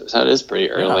 That is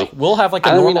pretty early. Yeah, we'll have like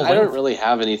a normal. I don't really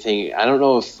have anything. I don't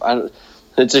know if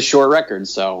it's a short record,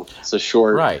 so it's a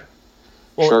short. Right.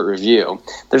 Short review.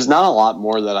 There's not a lot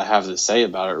more that I have to say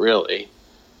about it, really.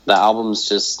 The album's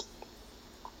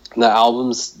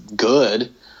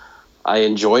good. I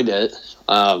enjoyed it.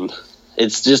 It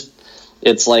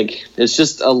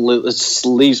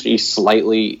leaves me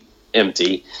slightly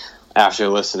empty after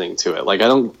listening to it. Like I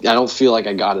don't feel like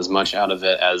I got as much out of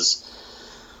it as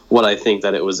what I think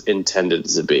that it was intended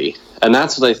to be. And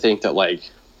that's what I think that like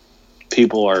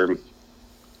people are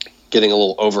getting a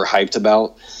little overhyped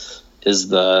about. Is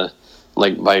the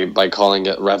by calling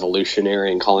it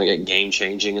revolutionary and calling it game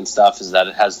changing and stuff, is that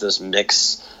it has this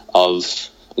mix of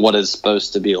what is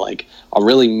supposed to be like a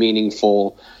really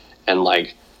meaningful and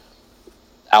like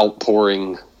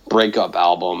outpouring breakup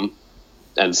album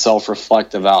and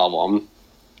self-reflective album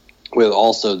with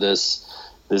also this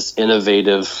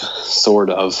innovative sort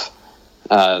of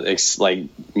like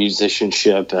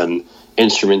musicianship and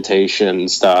instrumentation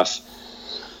and stuff.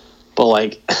 But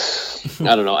like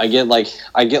I don't know, I get like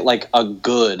a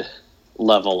good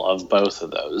level of both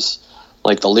of those.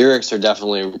 Like the lyrics are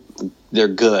they're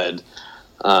good,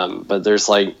 but there's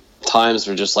like times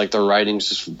where just like the writing's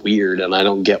just weird and I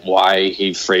don't get why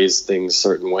he phrased things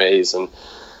certain ways, and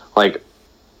like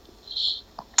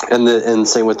and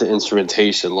same with the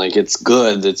instrumentation. Like it's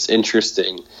good, it's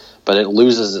interesting, but it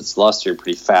loses its luster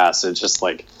pretty fast. It's just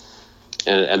like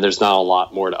and there's not a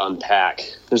lot more to unpack.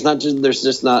 There's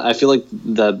just not. I feel like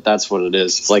that's what it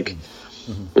is. It's like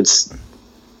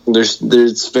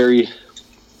there's very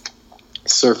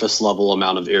surface level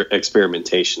amount of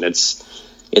experimentation. It's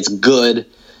good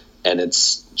and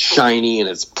it's shiny and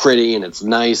it's pretty and it's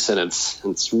nice and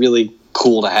it's really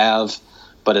cool to have,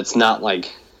 but it's not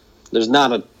like there's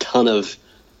not a ton of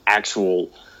actual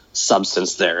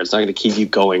substance there. It's not going to keep you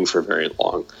going for very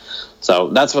long. So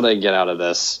that's what I get out of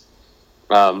this.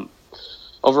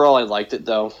 Overall, I liked it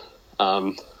though.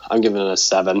 I'm giving it a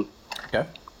 7. Okay,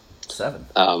 7.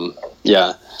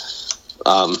 Yeah.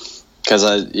 Because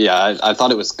I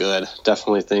thought it was good.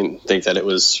 Definitely think that it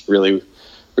was really,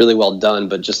 really well done,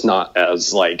 but just not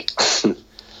as like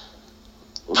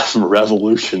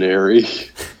revolutionary.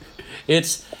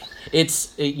 It's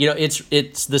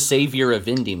the savior of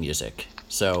indie music.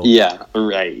 So yeah,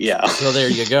 right, yeah. So there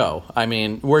you go. I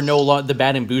mean, we're no longer the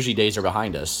Bad and Bougie days are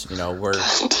behind us. We're.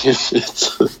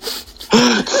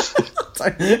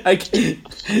 I can't.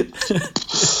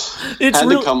 It's had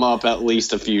to come up at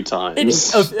least a few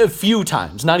times. A few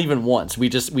times, not even once. We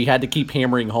had to keep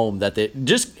hammering home that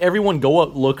just everyone go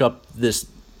up, look up this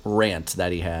rant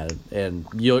that he had, and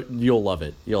you'll love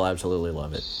it. You'll absolutely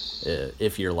love it.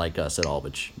 If you're like us at all,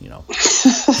 which yeah,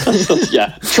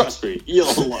 trust me,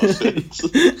 you'll love it.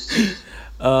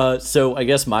 So I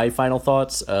guess my final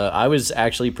thoughts. I was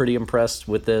actually pretty impressed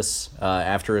with this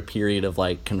after a period of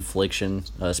like confliction,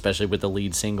 especially with the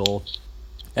lead single.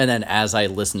 And then as I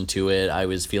listened to it, I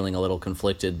was feeling a little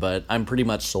conflicted, but I'm pretty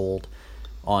much sold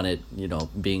on it,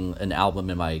 being an album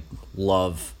in my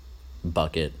love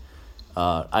bucket.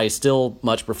 I still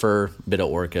much prefer Beta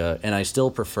Orca, and I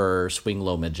still prefer Swing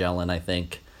Low Magellan, I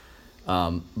think.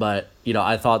 But,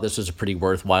 I thought this was a pretty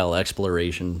worthwhile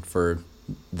exploration for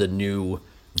the new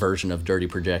version of Dirty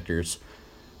Projectors.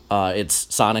 It's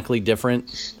sonically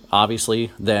different, obviously,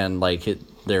 than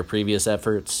their previous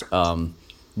efforts,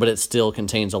 but it still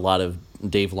contains a lot of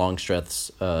Dave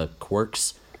Longstreth's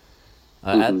quirks.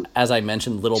 As I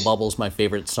mentioned, Little Bubble's my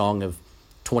favorite song of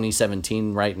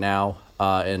 2017 right now.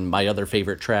 And my other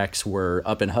favorite tracks were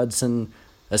Up in Hudson,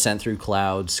 Ascent Through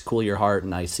Clouds, Cool Your Heart,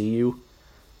 and I See You.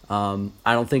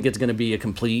 I don't think it's going to be a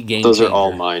complete game Those changer. are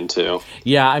all mine too.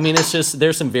 Yeah, I mean, it's just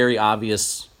there's some very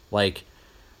obvious like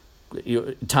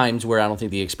times where I don't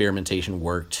think the experimentation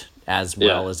worked as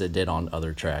well as it did on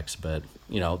other tracks, but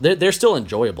they're still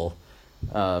enjoyable,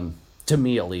 to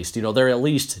me at least. They're at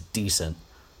least decent,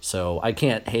 so I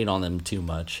can't hate on them too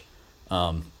much.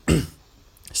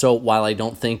 So while I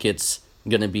don't think it's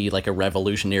gonna be like a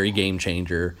revolutionary game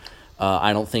changer,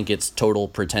 I don't think it's total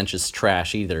pretentious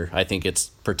trash either. I think it's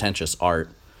pretentious art.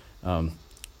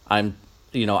 I'm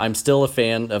still a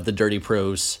fan of the Dirty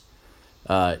Pros,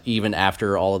 even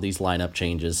after all of these lineup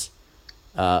changes.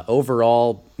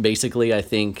 Overall, basically, I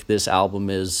think this album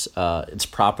is it's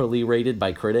properly rated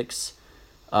by critics,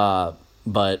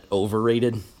 but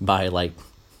overrated by like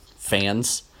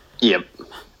fans. Yep.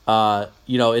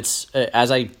 It's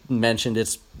as I mentioned,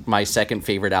 it's my second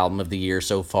favorite album of the year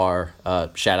so far.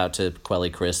 Shout out to Quelly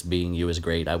Chris. Being You is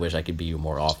great. I wish I could be you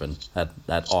more often.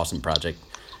 That awesome project.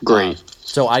 Great.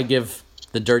 So I give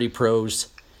the Dirty Pros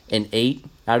an 8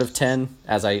 out of 10,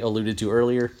 as I alluded to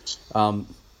earlier,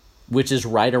 which is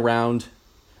right around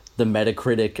the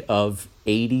Metacritic of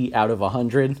 80 out of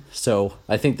 100. So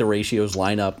I think the ratios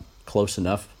line up close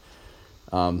enough.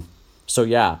 So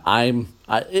yeah,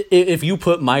 if you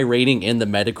put my rating in the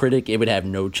Metacritic, it would have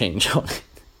no change on it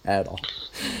at all.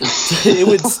 It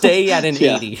would stay at an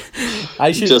 80.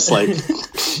 I should just like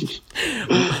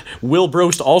Will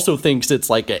Brost also thinks it's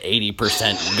like a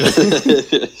 80% good.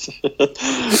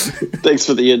 Thanks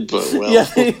for the input, Will. Yeah,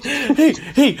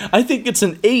 hey, I think it's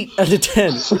an 8 out of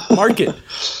 10. Mark it.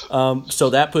 So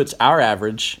that puts our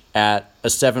average at a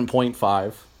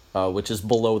 7.5, which is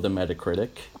below the Metacritic,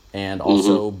 and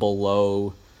also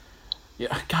below.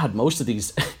 Yeah, God, most of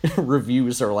these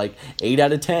reviews are like 8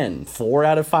 out of 10, 4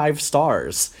 out of 5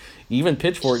 stars. Even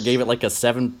Pitchfork gave it like a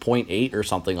 7.8 or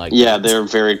something like that. Yeah, they're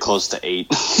very close to 8.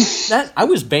 I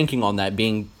was banking on that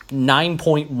being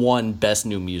 9.1 best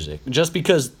new music, just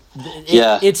because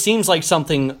it seems like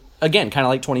something, again, kind of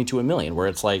like 22 a Million, where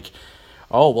it's like,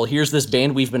 oh, well, here's this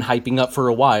band we've been hyping up for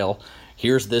a while.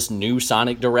 Here's this new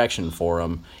sonic direction for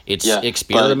them. It's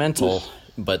experimental,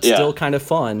 but still kind of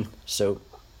fun. So,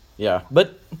 yeah.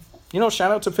 But,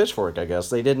 shout out to Pitchfork, I guess.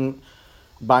 They didn't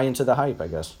buy into the hype, I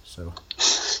guess. So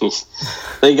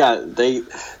like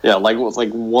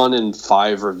 1 in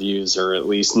 5 reviews are at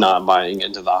least not buying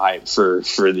into the hype for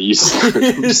these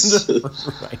groups.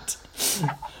 Right.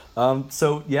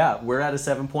 So yeah, we're at a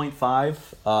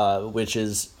 7.5, which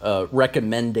is a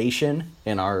recommendation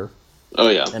in our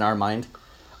mind.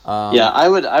 I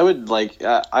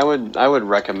would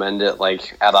recommend it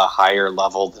like at a higher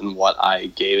level than what I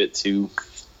gave it to,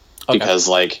 because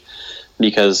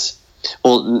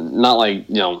well, not like,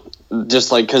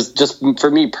 just like, cause just for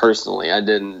me personally, I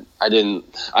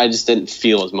just didn't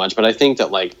feel as much, but I think that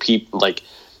like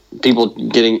people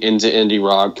getting into indie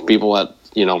rock, people at,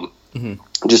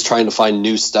 just trying to find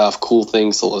new stuff, cool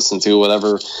things to listen to,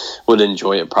 whatever, would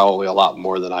enjoy it probably a lot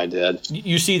more than I did.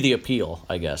 You see the appeal,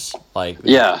 I guess. Like,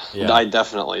 yeah. I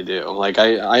definitely do. Like,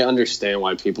 I understand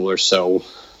why people are so,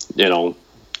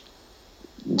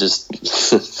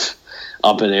 just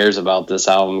up in airs about this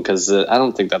album, because I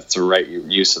don't think that's the right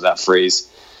use of that phrase.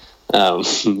 But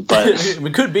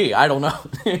it could be. I don't know.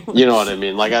 You know what I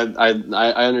mean? Like, I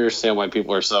understand why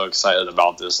people are so excited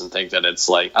about this and think that it's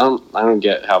like, I don't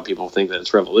get how people think that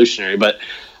it's revolutionary, but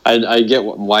I get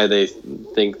why they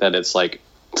think that it's like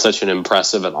such an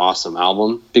impressive and awesome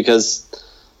album, because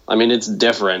I mean, it's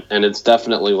different, and it's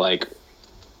definitely like,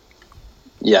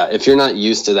 if you're not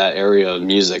used to that area of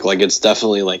music, like, it's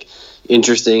definitely like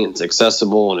interesting, it's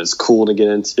accessible, and it's cool to get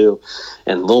into,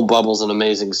 and Lil Bubble's an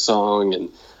amazing song, and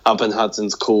Up in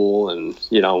Hudson's cool, and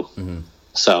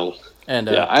so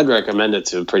I'd recommend it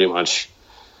to pretty much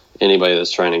anybody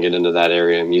that's trying to get into that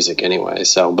area of music anyway.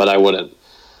 So, but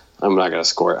I'm not going to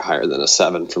score it higher than a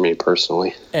 7 for me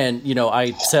personally. And,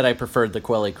 I said I preferred the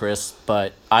Quelly Chris,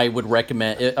 but I would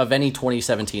recommend, of any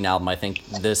 2017 album, I think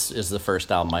this is the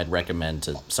first album I'd recommend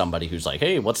to somebody who's like,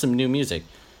 hey, what's some new music?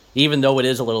 Even though it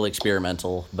is a little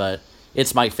experimental, but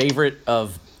it's my favorite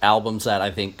of albums that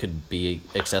I think could be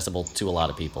accessible to a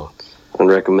lot of people. I'd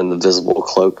recommend The Visible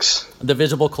Cloaks. The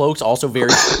Visible Cloaks, also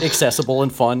very accessible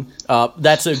and fun.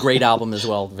 That's a great album as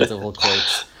well, Visible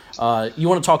Cloaks. You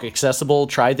want to talk accessible?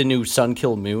 Try the new Sun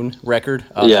Kil Moon record.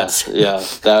 That's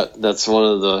one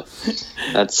of the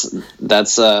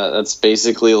that's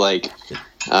basically like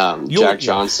Jack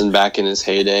Johnson back in his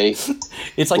heyday.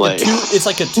 It's like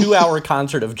a 2-hour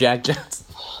concert of Jack Johnson.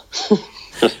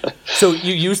 So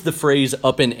you used the phrase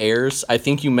 "up in airs." I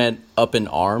think you meant "up in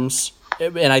arms,"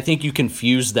 and I think you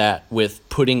confused that with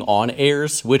 "putting on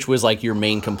airs," which was like your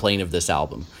main complaint of this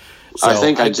album. I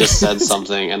think I just said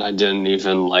something and I didn't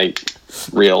even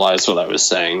realize what I was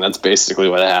saying. That's basically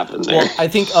what happened there. Well, I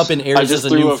think Up in Airs I just is a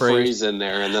threw new a phrase. phrase in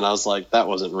there and then I was like, that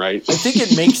wasn't right. I think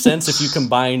it makes sense if you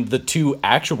combine the two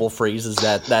actual phrases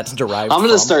that's derived I'm from.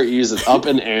 going to start using up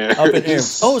in air. Up in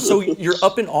airs. Oh, so you're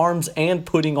up in arms and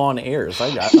putting on airs.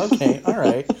 Okay, all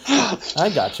right. I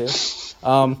got you.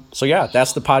 So yeah,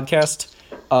 that's the podcast.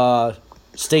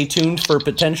 Stay tuned for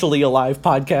potentially a live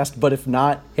podcast, but if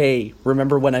not, hey,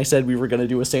 remember when I said we were going to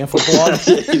do a sample blog?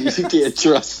 You can't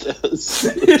trust us.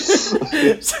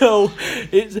 So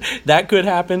that could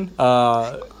happen.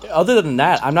 Other than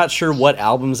that, I'm not sure what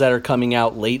albums that are coming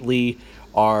out lately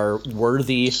are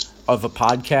worthy of a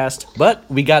podcast, but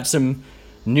we got some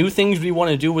new things we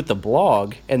want to do with the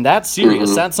blog, and that's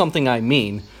serious. Mm-hmm. That's something I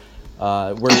mean.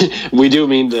 We do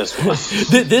mean this one.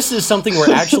 This is something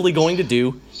we're actually going to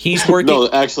do. He's working. No,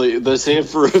 actually, the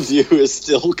sample review is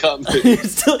still coming.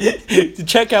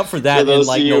 Check out for that For those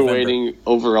in of you November. waiting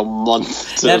over a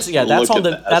month.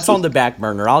 That's on the back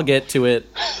burner. I'll get to it.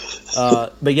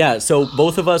 But yeah, so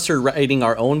both of us are writing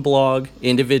our own blog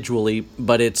individually,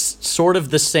 but it's sort of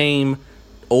the same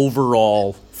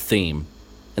overall theme,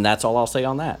 and that's all I'll say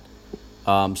on that.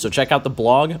 So check out the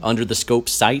blog under the Scope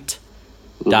site.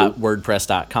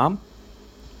 .wordpress.com.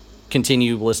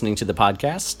 Continue listening to the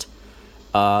podcast.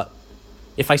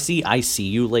 If I see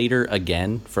you later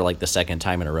again for the second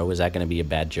time in a row, is that going to be a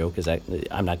bad joke?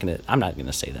 I'm not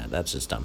gonna say that. That's just dumb.